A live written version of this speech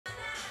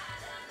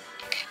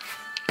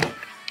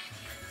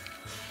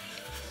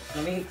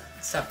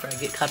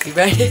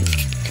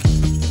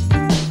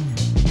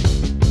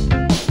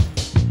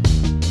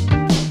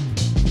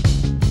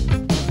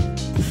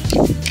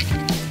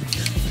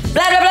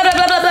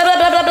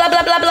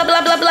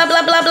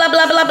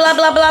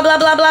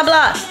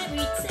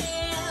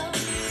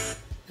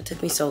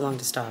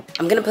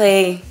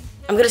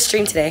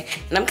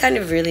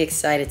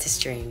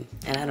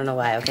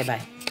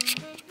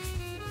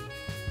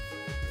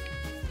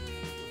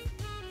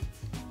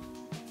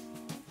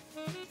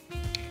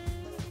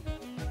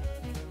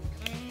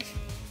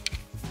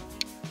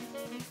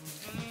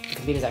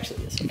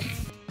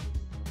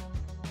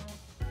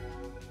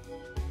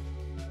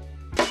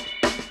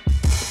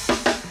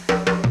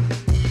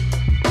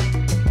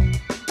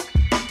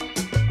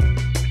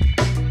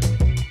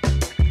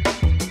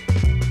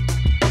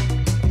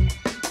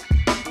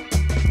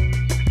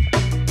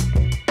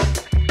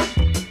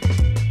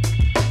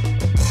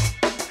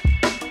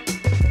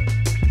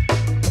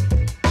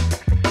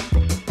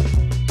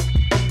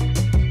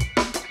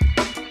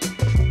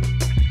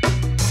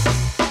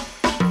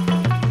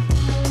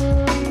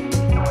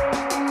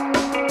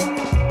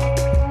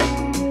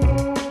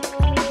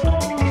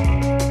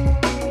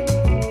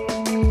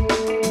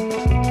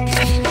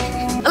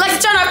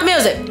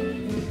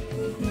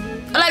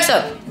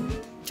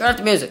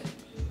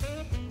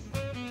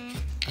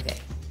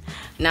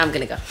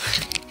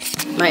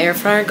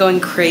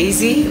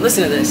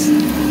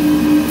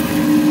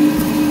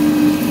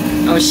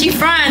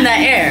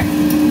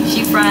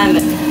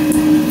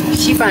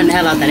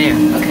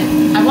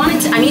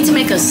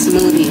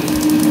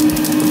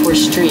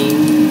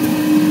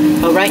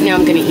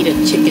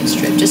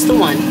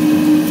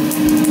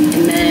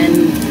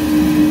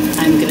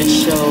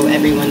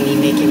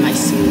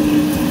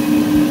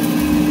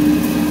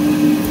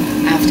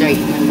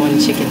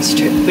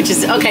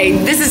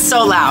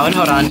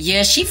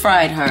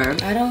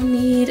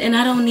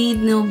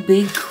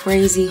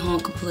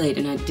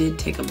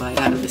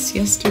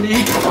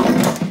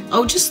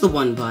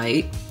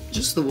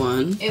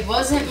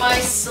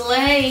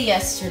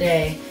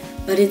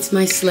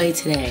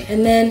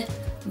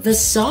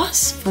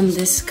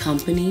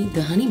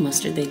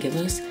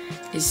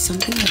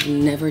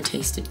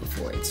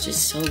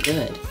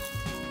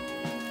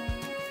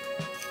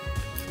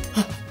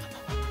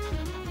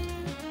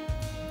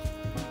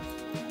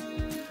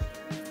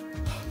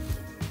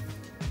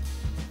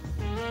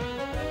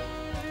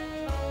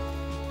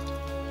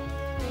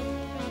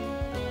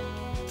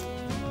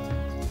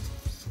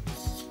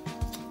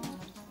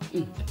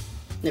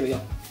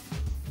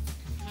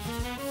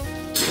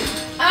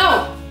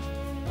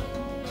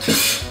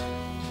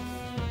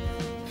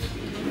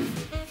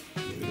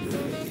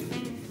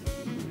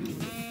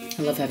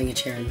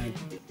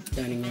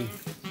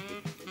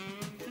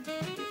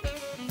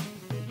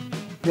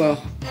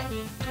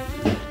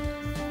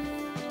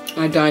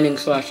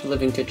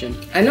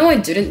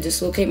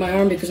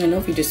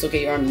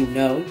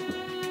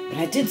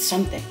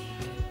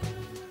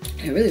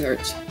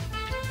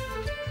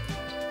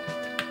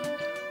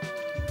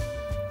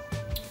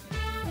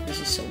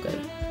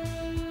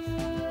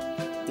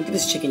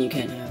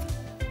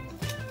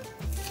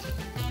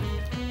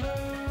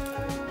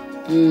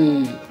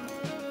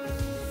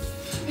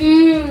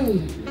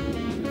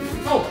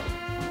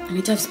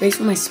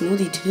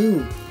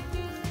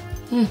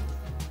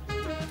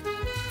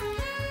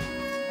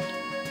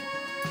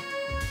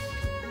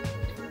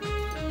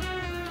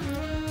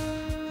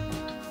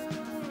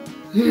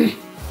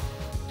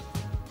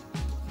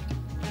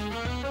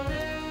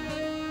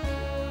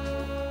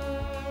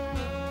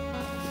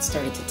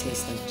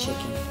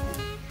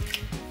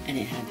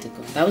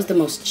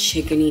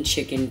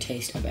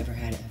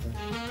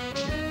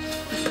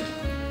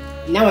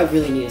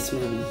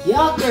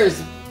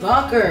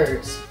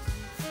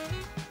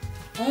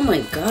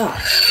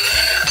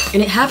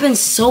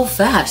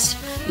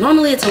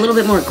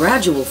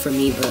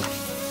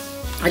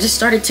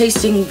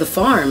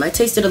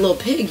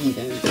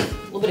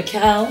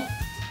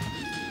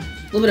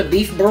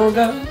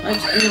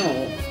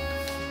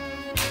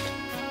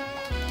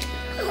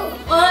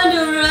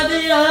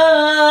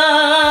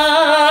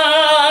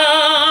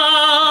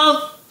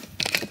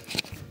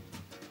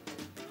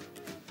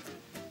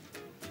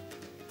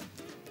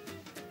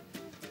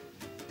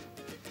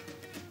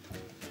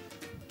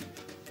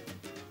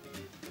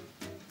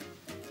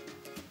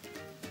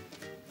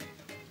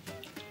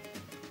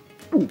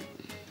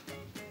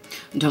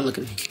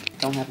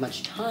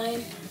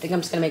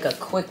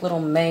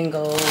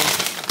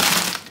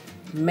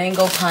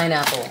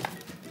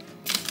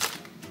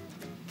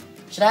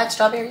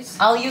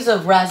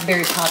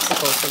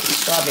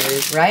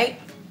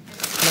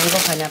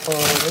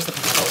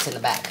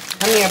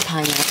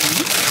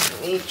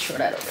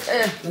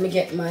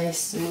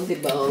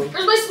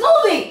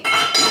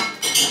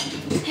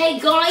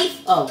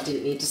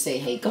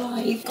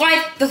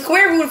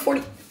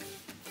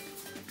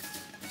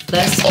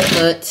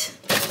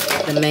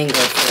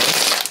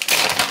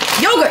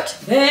Yogurt!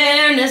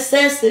 Bare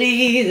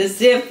necessities, the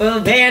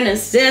simple bare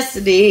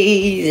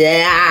necessities,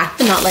 yeah.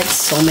 I not like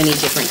so many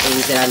different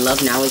things that I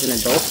love now as an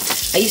adult.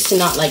 I used to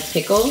not like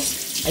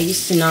pickles. I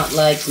used to not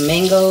like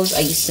mangoes. I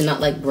used to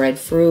not like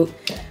breadfruit.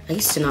 I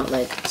used to not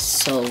like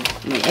so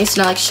many. I used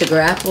to not like sugar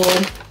apple.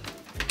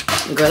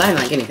 Girl, I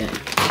didn't like anything.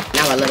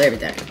 Now I love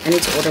everything. I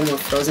need to order more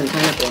frozen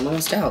pineapple. I'm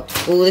almost out.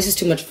 Oh, this is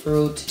too much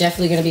fruit.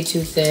 Definitely gonna be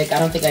too thick. I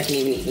don't think I can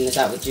even this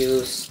out with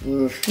juice.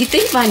 Oof. You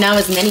think by now,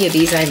 as many of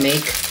these I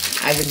make,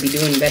 I would be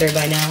doing better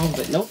by now,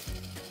 but nope.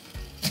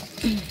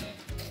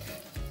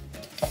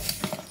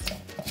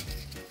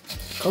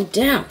 Go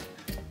down.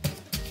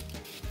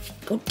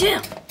 Go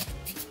down.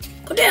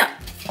 Go down.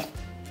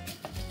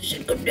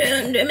 Should go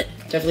down, damn it.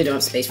 Definitely don't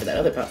have space for that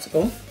other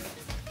popsicle.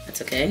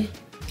 That's okay.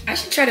 I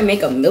should try to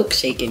make a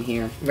milkshake in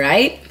here,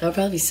 right? That would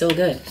probably be so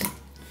good.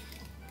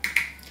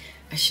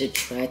 I should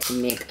try to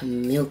make a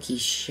milky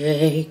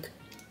shake.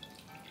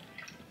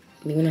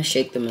 Maybe when I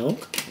shake the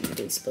milk. I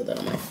did spill that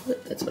on my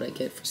foot. That's what I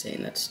get for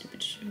saying that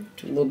stupid shit.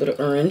 A little bit of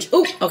orange.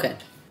 Oh, okay.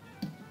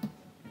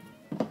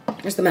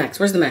 Where's the max?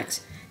 Where's the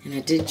max? And I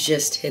did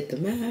just hit the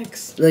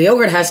max. The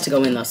yogurt has to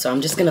go in though, so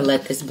I'm just gonna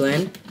let this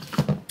blend.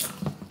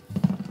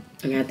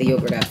 And add the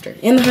yogurt after.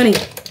 And the honey.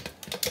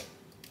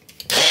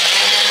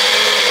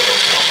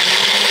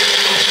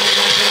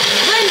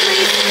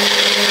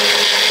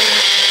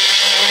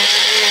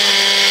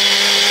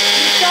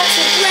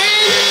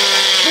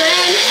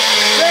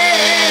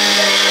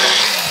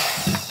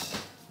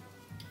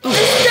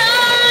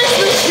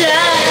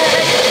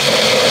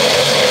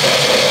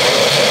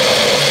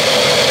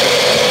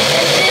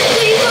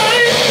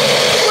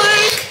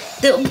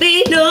 There'll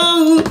be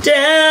no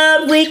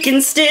doubt we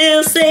can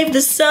still save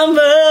the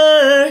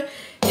summer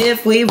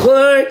if we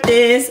work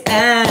this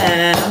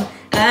out.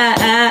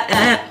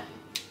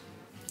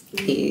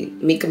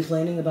 Me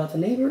complaining about the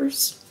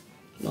neighbors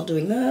while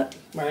doing that.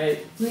 Right.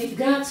 We've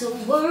got to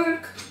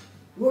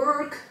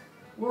work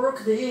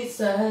this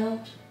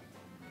out.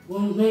 We'll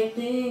make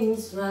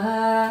things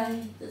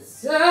right. The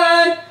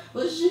sun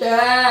will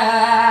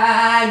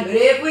shine, but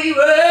if we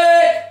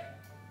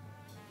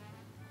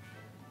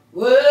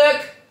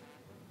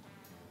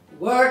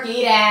work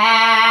it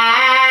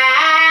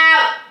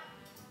out,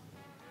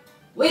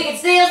 we can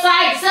still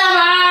save the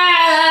summer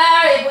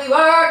if we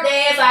work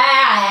this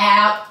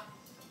out.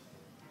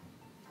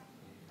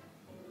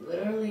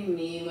 Literally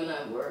me when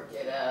I work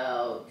it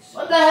out.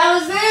 What the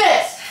hell is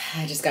this?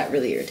 I just got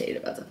really irritated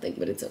about something,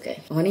 but it's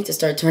okay. Oh, I need to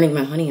start turning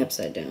my honey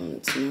upside down.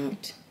 It's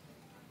not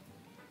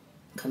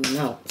coming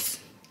out.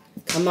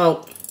 Come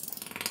out.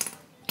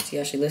 See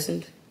how she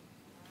listened?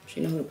 She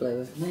know who to play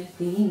with. My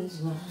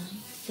things right.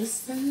 The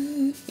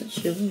sun. I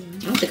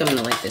don't think I'm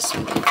gonna like this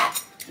smoothie,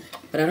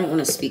 but I don't want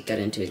to speak that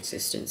into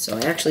existence. So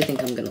I actually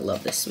think I'm gonna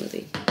love this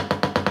smoothie.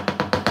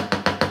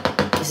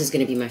 This is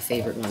gonna be my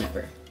favorite one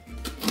ever.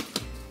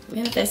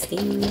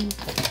 Manifesting.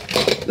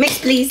 Mix,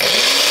 please.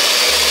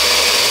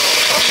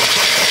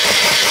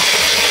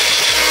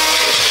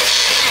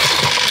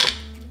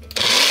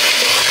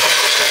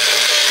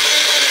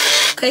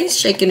 Okay,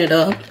 shaking it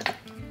up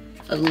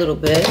a little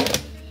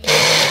bit.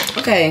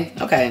 Okay,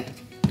 okay,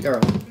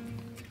 girl.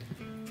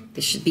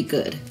 This should be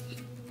good.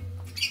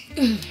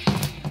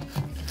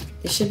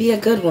 This should be a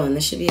good one.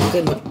 This should be a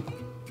good one.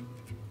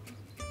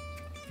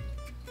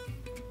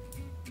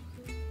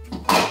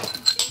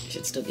 It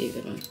should still be a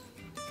good one.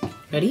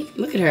 Ready?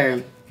 Look at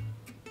her.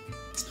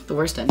 It's not the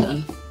worst I've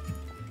done.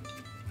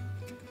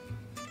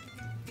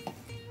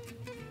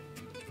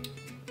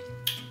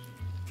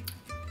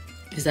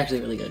 It's actually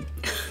really good.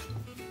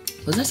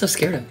 What was I so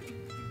scared of?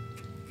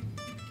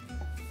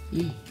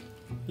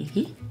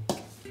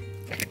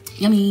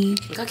 Yummy.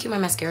 Look how cute my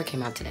mascara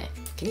came out today.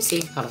 Can you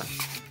see? Hold on.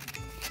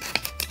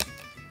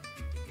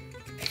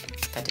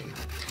 That didn't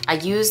help. I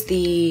used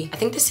the, I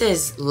think this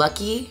is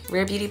Lucky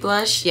Rare Beauty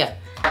Blush. Yeah.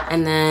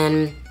 And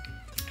then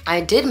I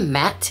did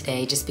matte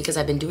today just because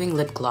I've been doing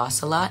lip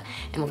gloss a lot.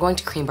 And we're going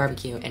to cream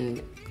barbecue.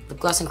 And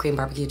lip gloss and cream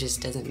barbecue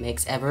just doesn't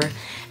mix ever.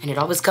 And it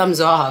always comes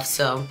off.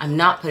 So I'm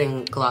not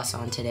putting gloss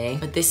on today.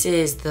 But this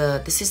is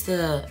the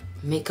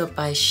Makeup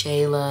by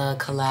Shayla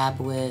collab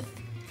with,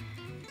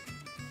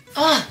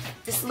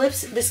 this lip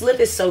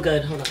is so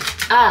good. Hold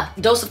on.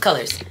 Dose of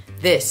Colors.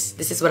 This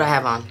is what I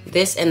have on.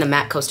 This and the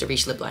matte Costa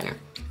Riche lip liner.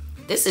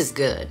 This is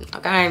good,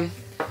 okay?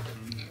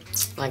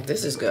 Like,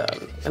 this is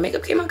good. The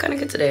makeup came out kind of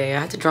good today.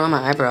 I had to draw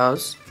my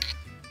eyebrows.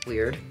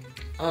 Weird.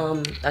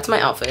 That's my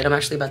outfit. I'm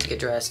actually about to get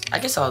dressed. I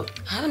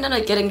haven't done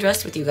a getting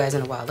dressed with you guys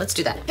in a while. Let's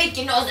do that. Pick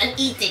your nose and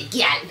eat it,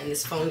 yeah. And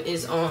this phone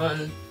is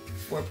on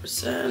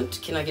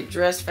 4%. Can I get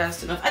dressed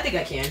fast enough? I think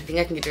I can. I think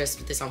I can get dressed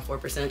with this on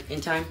 4% in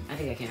time. I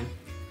think I can.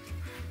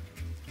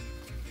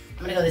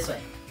 I'm gonna go this way.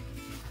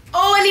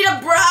 Oh, I need a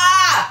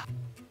bra!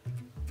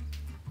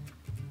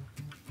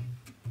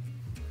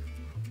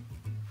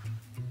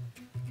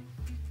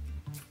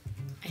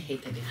 I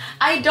hate the dance.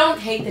 I don't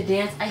hate the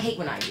dance. I hate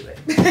when I do it.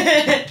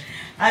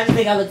 I just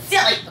think I look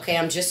silly. Okay,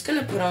 I'm just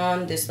gonna put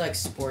on this like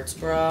sports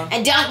bra.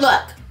 And don't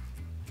look.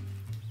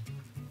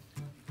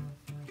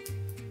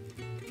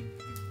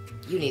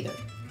 You neither.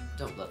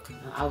 Don't look.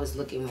 I was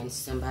looking when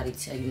somebody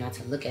tell you not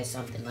to look at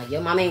something. Like,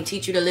 your mama ain't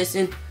teach you to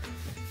listen.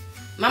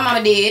 My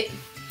mama did.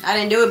 I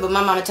didn't do it, but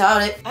my mama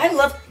taught it. I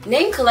love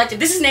Name Collective.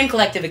 This is Name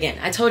Collective again.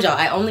 I told y'all,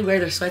 I only wear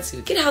their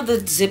sweatsuit. Get how the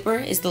zipper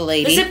is the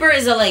lady. The zipper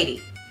is a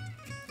lady.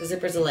 The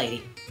zipper's a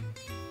lady.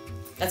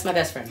 That's my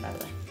best friend, by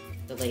the way.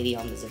 The lady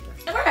on the zipper.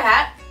 I wear a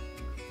hat.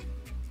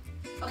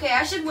 Okay,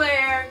 I should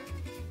wear...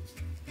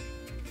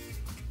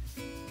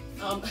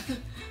 I'll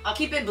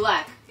keep it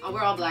black. I'll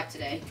wear all black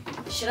today.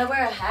 Should I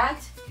wear a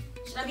hat?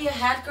 Should I be a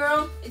hat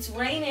girl? It's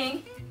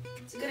raining.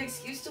 It's a good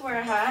excuse to wear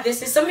a hat.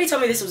 Somebody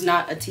told me this was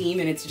not a team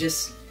and it's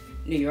just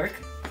New York.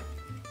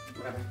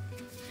 Whatever.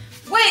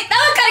 Wait,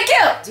 that looks kind of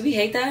cute. Do we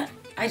hate that?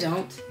 I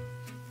don't.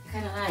 I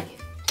kind of like it.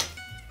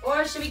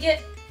 Or should we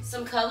get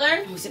some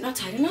color? Oh, is it not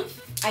tight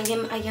enough? I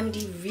am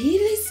the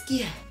realist.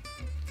 Yeah.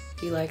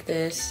 Do you like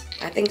this?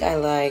 I think I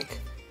like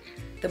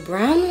the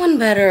brown one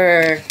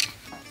better.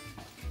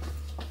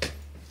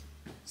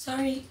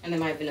 Sorry. And then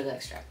my vanilla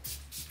extract.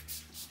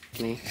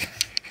 Me.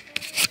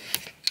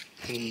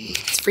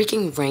 It's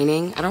freaking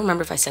raining. I don't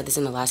remember if I said this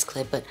in the last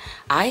clip, but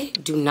I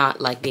do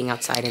not like being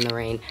outside in the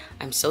rain.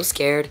 I'm so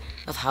scared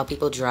of how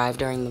people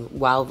drive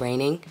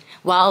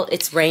while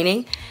it's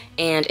raining.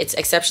 And it's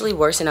exceptionally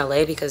worse in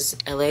LA because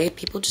LA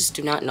people just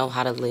do not know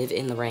how to live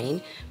in the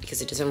rain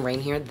because it doesn't rain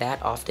here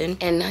that often.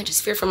 And I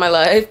just fear for my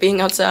life being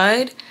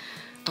outside.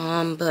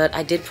 But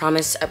I did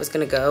promise I was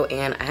gonna go,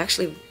 and I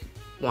actually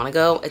want to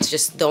go. It's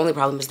just the only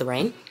problem is the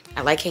rain.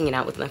 I like hanging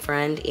out with my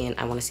friend and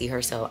I want to see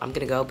her, so I'm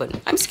gonna go, but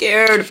I'm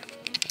scared.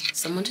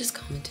 Someone just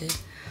commented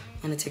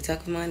on a TikTok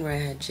of mine where I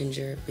had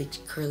big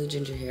curly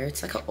ginger hair.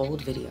 It's like an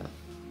old video.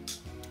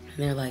 And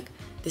they're like,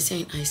 this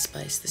ain't Ice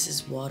Spice, this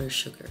is water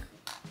sugar.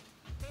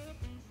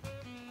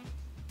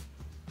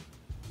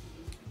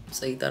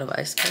 So you thought of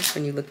Ice Spice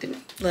when you looked at me?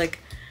 Like,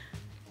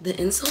 the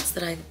insults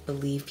that I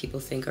believe people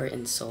think are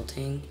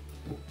insulting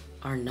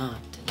are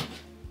not.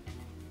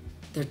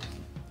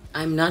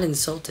 I'm not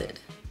insulted.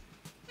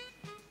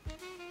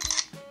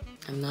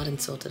 I'm not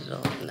insulted at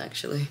all,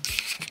 actually.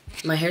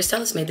 My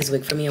hairstylist made this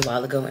wig for me a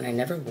while ago and I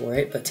never wore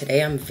it, but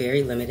today I'm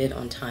very limited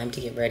on time to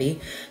get ready.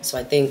 So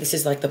I think this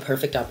is like the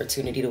perfect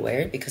opportunity to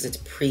wear it because it's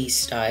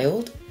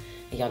pre-styled.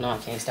 And y'all know I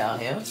can't style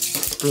hair.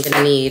 I'm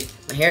gonna need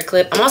my hair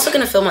clip. I'm also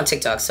gonna film on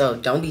TikTok, so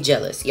don't be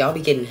jealous. Y'all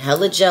be getting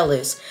hella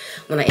jealous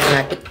when I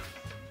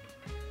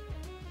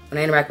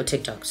interact with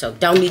TikTok, so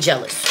don't be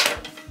jealous.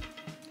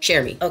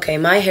 Share me. Okay,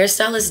 my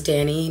hairstylist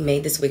Danny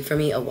made this wig for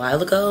me a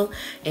while ago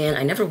and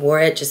I never wore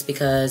it just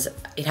because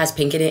it has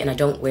pink in it and I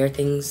don't wear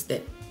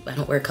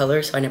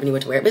color, so I never knew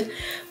what to wear it with.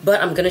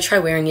 But I'm gonna try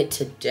wearing it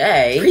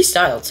today.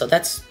 Pre-styled, so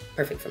that's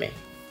perfect for me.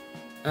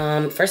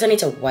 First I need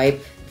to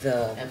wipe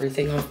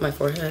everything off my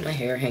forehead, my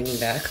hair hanging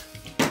back.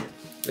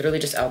 Literally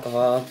just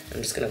alcohol.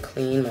 I'm just gonna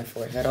clean my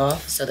forehead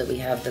off so that we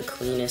have the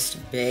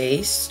cleanest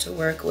base to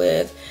work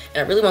with.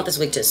 And I really want this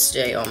wig to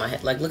stay on my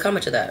head. Like, look how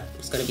much of that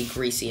is gonna be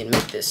greasy and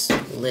make this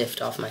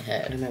lift off my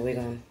head. I have my wig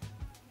on.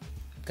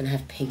 I'm gonna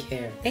have pink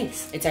hair.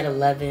 Thanks. It's at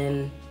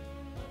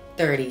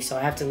 11:30, so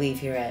I have to leave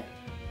here at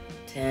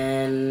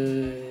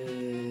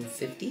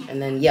 10:50.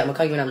 And then, yeah, I'm gonna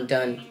call you when I'm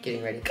done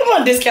getting ready. Come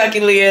on,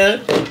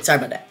 dyscalculia. Sorry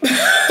about that.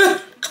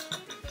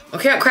 I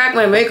can't crack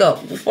my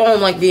makeup before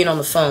I'm like being on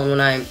the phone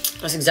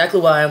that's exactly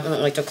why I don't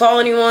like to call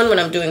anyone when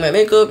I'm doing my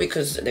makeup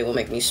because they will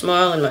make me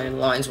smile and my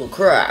lines will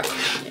crack.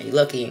 Yeah, you're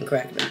lucky and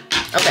crack them.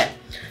 Okay,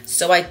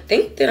 so I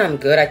think that I'm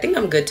good. I think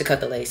I'm good to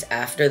cut the lace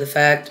after the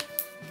fact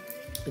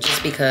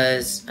just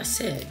because I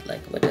said,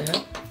 like, what the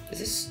hell? Is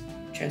this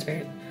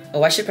transparent?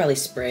 Oh, I should probably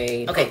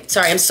spray. Okay,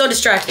 sorry, I'm so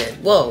distracted.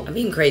 Whoa, I'm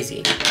being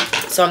crazy.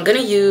 So I'm gonna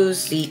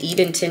use the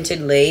Eden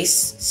Tinted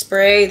Lace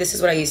Spray. This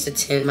is what I use to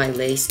tint my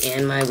lace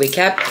and my wig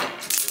cap.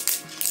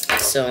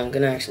 So I'm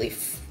gonna actually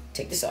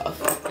take this off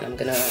and I'm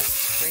gonna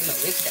spray my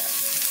wig cap.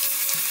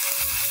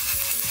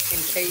 In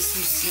case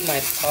you see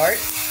my part,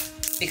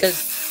 because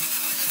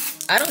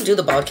I don't do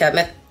the bald cap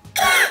method.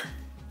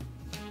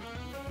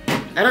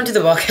 I don't do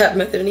the bald cap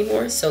method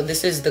anymore, so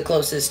this is the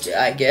closest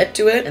I get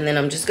to it. And then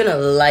I'm just gonna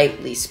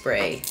lightly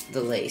spray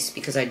the lace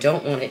because I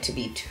don't want it to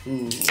be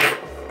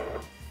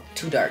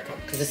too dark.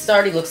 Because this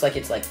already looks like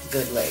it's like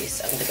good lace.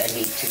 I don't think I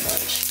need too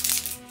much.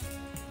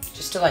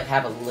 Just to like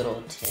have a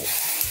little tint.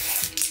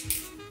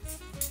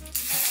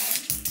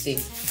 See?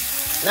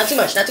 Not too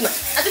much, not too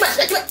much, not too much,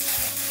 not too much.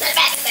 Not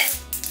bad, not bad.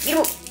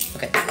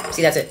 Okay,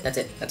 see, that's it, that's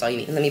it. That's all you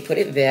need. And let me put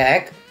it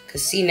back.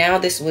 Cause see, now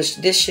this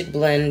should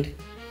blend.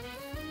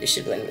 This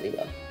should blend really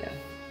well now.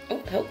 Oh,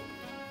 help.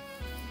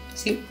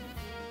 See?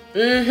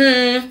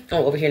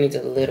 Oh, over here needs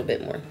a little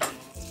bit more.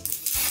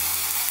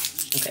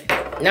 Okay,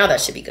 now that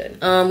should be good.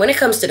 When it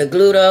comes to the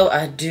glue though,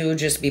 I do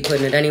just be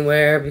putting it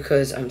anywhere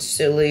because I'm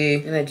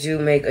silly. And I do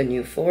make a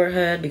new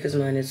forehead because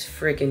mine is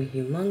freaking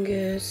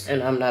humongous.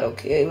 And I'm not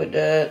okay with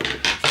that.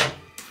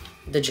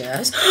 The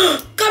jazz.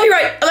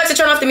 Copyright! Alexa,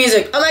 turn off the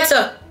music.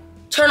 Alexa,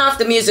 turn off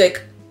the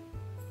music.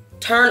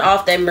 Turn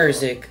off that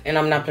music. And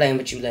I'm not playing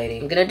with you, lady.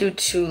 I'm gonna do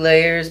 2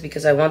 layers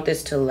because I want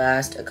this to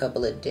last a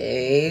couple of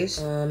days.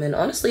 And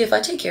honestly, if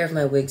I take care of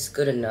my wigs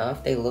good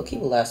enough, they low-key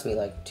will last me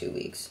like 2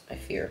 weeks, I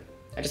fear.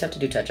 I just have to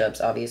do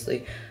touch-ups,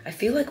 obviously. I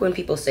feel like when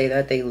people say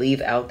that, they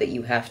leave out that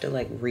you have to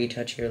like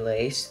retouch your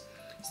lace.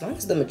 As long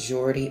as the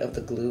majority of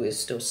the glue is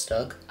still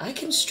stuck, I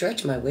can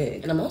stretch my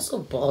wig. And I'm also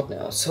bald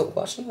now, so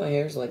washing my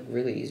hair is like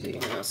really easy.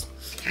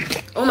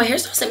 Oh, my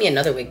hairstyle sent me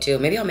another wig too.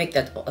 Maybe I'll make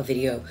that a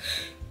video.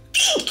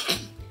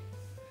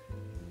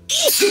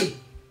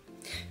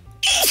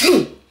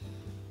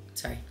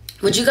 Sorry.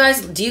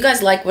 Do you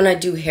guys like when I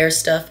do hair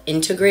stuff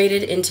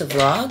integrated into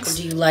vlogs? Or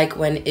do you like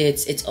when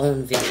it's its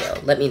own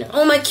video? Let me know.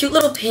 Oh, my cute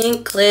little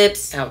pink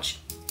clips. Ouch.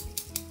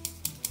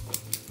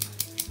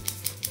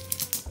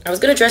 I was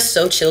gonna dress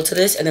so chill to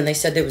this, and then they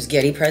said there was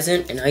Getty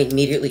present, and I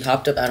immediately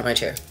hopped up out of my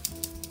chair.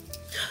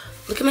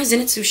 Look at my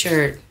Zenitsu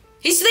shirt.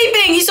 He's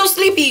sleeping, he's so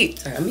sleepy.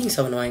 Sorry, I'm being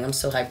so annoying, I'm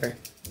so hyper.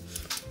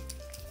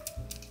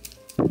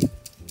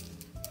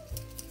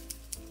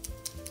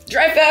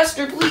 Dry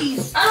faster,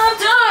 please. I don't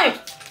have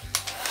time.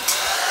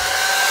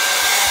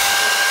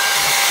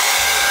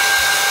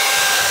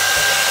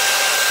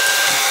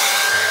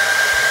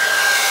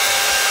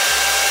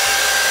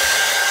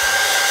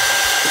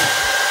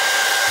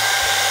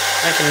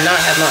 I cannot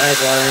have my eyes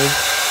watering.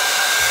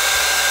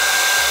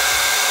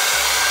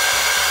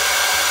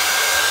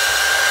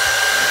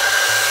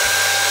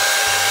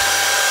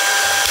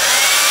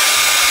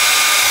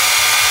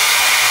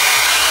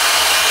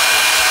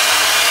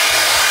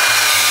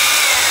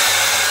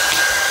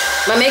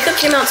 My makeup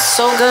came out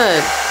so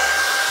good.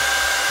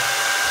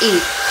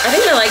 I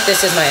think I like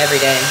this as my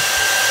everyday.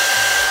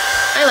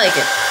 I like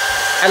it.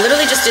 I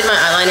literally just did my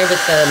eyeliner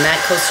with the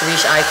matte Costa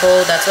Rica eye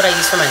kohl. That's what I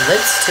use for my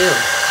lips too.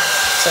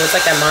 So it's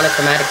like that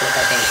monochromatic look,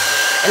 I think.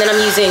 And then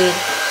I'm using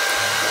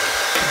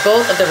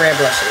both of the rare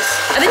blushes.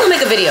 I think I'll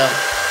make a video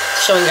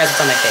showing you guys what's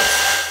on my face.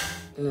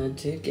 And I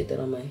did get that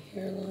on my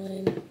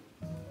hairline.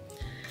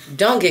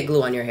 Don't get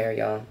glue on your hair,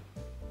 y'all.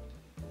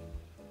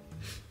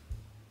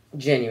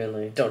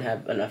 Genuinely, don't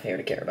have enough hair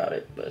to care about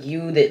it. But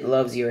you that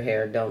loves your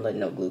hair, don't let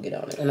no glue get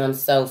on it. And I'm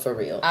so for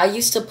real. I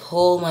used to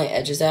pull my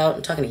edges out.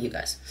 I'm talking to you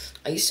guys.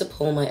 I used to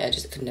pull my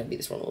edges. It could never be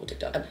this wrong on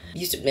TikTok. I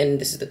used to, and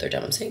this is the third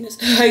time I'm saying this.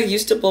 I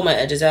used to pull my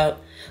edges out.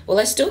 Well,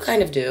 I still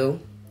kind of do.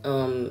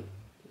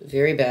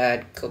 Very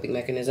bad coping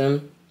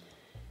mechanism.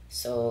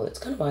 So it's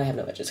kind of why I have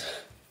no edges.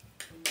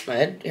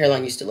 My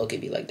hairline used to low-key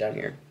be like down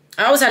here.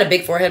 I always had a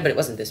big forehead, but it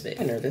wasn't this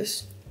big. I'm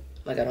nervous.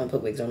 Like I don't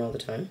put wigs on all the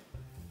time.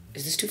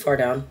 Is this too far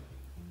down?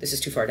 This is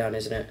too far down,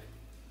 isn't it?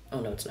 Oh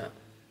no, it's not.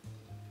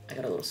 I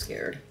got a little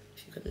scared,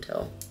 if you couldn't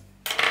tell.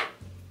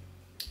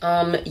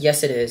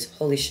 Yes it is.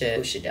 Holy shit.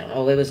 Push it down.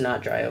 Oh, it was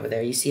not dry over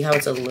there. You see how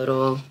it's a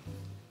little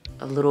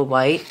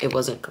white? It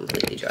wasn't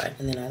completely dry.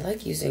 And then I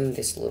like using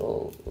this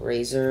little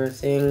razor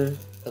thing.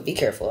 But be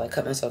careful, I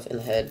cut myself in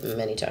the head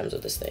many times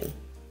with this thing.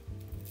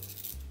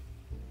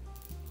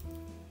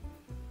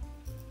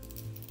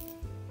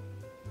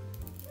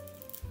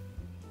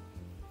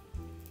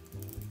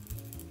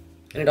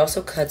 And it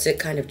also cuts it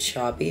kind of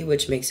choppy,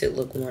 which makes it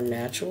look more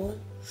natural.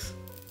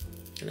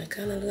 And I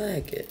kind of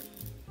like it.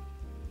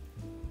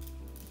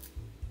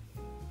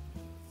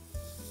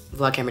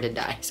 Vlog camera did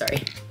die,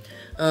 sorry.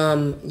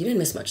 You didn't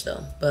miss much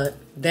though. But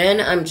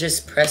then I'm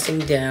just pressing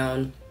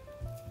down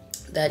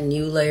that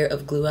new layer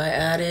of glue I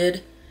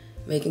added,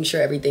 making sure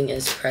everything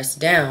is pressed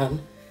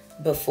down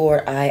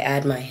before I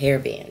add my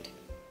hairband.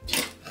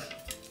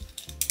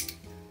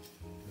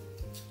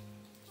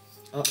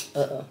 Oh,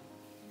 uh-oh.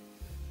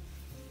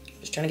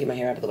 Just trying to get my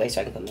hair out of the way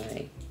so I can put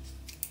my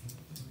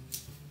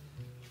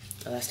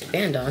elastic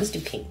band on. Let's do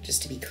pink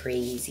just to be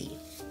crazy.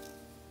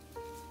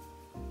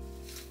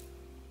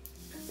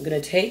 I'm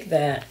gonna take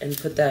that and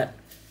put that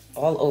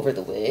all over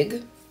the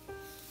wig.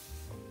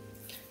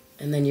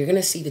 And then you're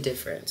gonna see the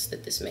difference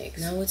that this makes.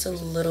 Now it's a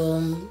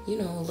little, you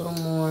know, a little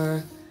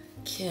more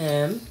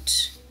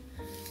kempt.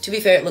 To be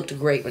fair, it looked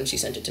great when she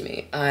sent it to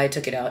me. I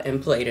took it out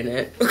and played in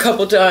it a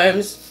couple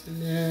times.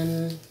 And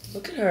then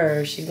look at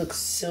her. She looks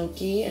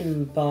silky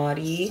and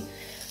body.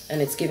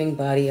 And it's giving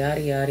body,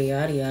 yaddy, yaddy,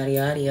 yaddy, yaddy,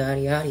 yaddy,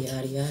 yaddy, yaddy,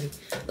 yaddy, yaddy.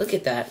 Look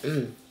at that.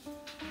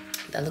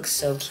 That looks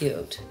so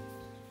cute.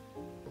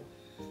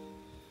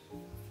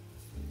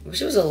 I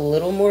wish it was a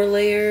little more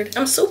layered.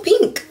 I'm so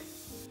pink.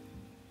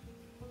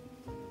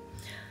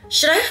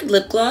 Should I add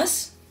lip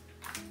gloss?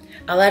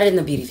 I'll add it in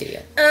the beauty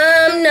video.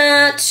 I'm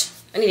not.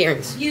 I need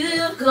earrings.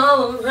 You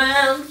go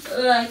around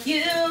like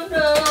you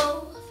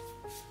know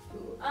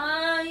who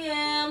I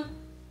am,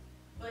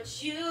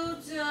 but you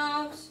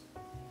don't.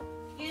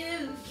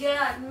 You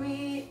got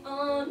me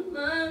on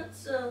my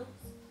toes.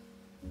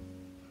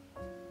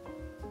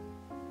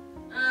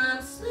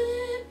 I'm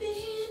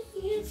slipping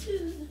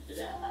into the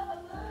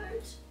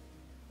dark,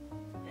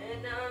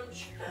 and I'm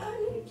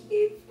trying to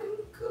keep from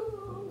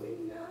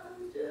going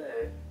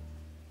under.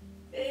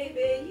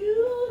 Baby,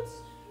 you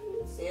turn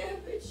the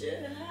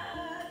temperature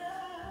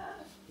higher,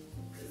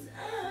 'cause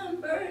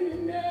I'm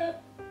burning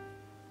up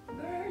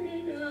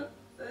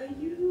for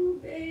you,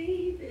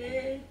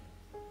 baby.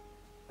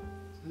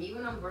 Me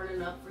when I'm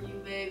burning up for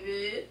you,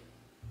 baby.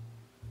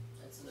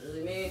 That's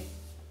literally me.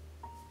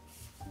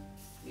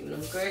 Me when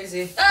I'm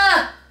crazy.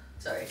 Ah!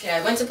 Sorry. Okay,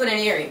 I went to put in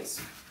earrings.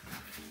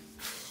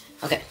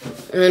 Okay.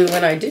 And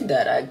when I did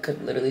that, I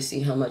could literally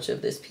see how much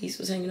of this piece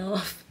was hanging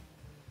off.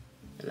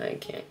 And I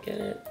can't get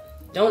it.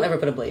 Don't ever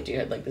put a blade to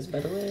your head like this, by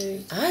the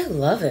way. I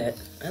love it.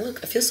 I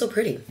feel so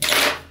pretty.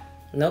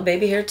 No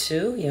baby hair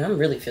too? Yeah, I'm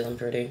really feeling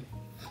pretty.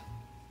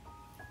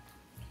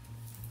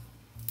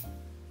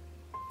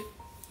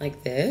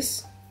 Like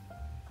this.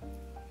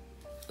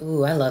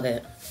 Ooh, I love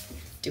it.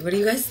 Dude, what do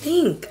you guys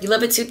think? You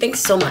love it too? Thanks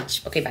so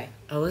much. Okay, bye.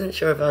 I wasn't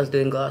sure if I was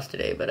doing gloss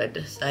today, but I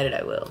decided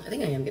I will. I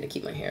think I am gonna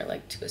keep my hair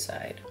like to a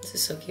side. This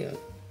is so cute.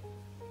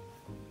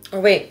 Or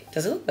wait,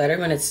 does it look better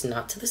when it's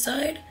not to the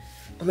side?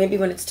 Or maybe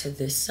when it's to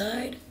this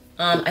side?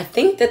 I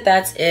think that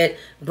that's it.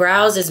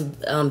 Brows is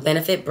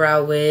Benefit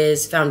Brow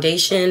Wiz.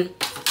 Foundation.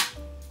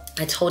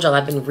 I told y'all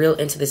I've been real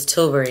into this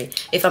Tilbury.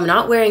 If I'm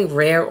not wearing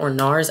Rare or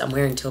NARS, I'm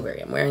wearing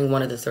Tilbury. I'm wearing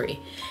one of the three.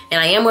 And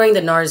I am wearing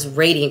the NARS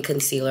Radiant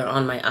Concealer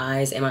on my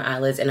eyes and my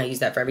eyelids, and I use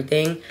that for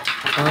everything.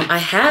 I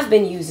have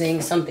been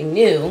using something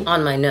new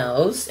on my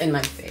nose and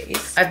my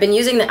face. I've been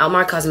using the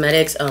Almar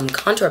Cosmetics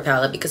contour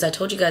palette because I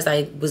told you guys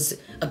I was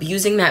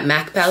abusing that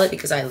MAC palette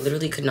because I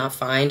literally could not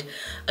find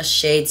a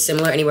shade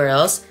similar anywhere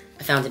else.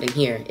 I found it in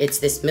here. It's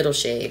this middle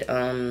shade,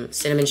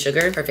 Cinnamon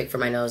Sugar, perfect for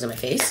my nose and my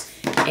face.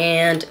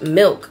 And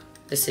Milk.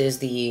 This is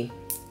the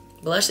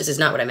blush. This is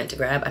not what I meant to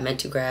grab. I meant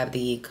to grab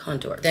the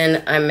contour.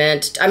 Then I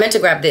meant to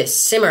grab this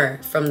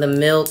Simmer from the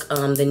Milk,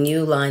 the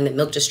new line that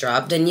Milk just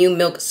dropped. The new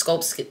Milk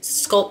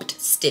Sculpt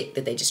Stick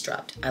that they just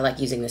dropped. I like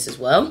using this as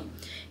well.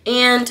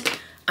 And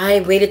I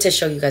waited to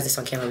show you guys this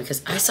on camera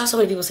because I saw so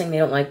many people saying they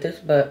don't like this,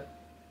 but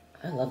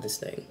I love this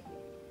thing.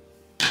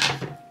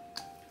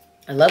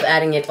 I love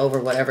adding it over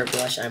whatever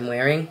blush I'm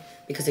wearing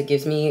because it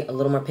gives me a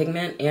little more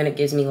pigment and it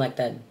gives me like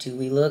that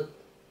dewy look.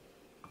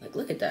 Like,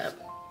 look at that.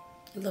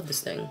 I love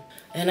this thing.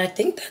 And I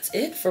think that's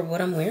it for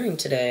what I'm wearing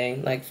today.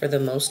 Like, for the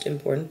most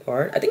important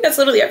part. I think that's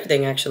literally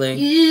everything, actually.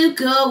 You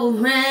go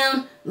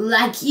around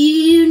like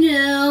you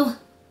know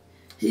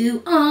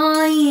who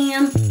I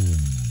am.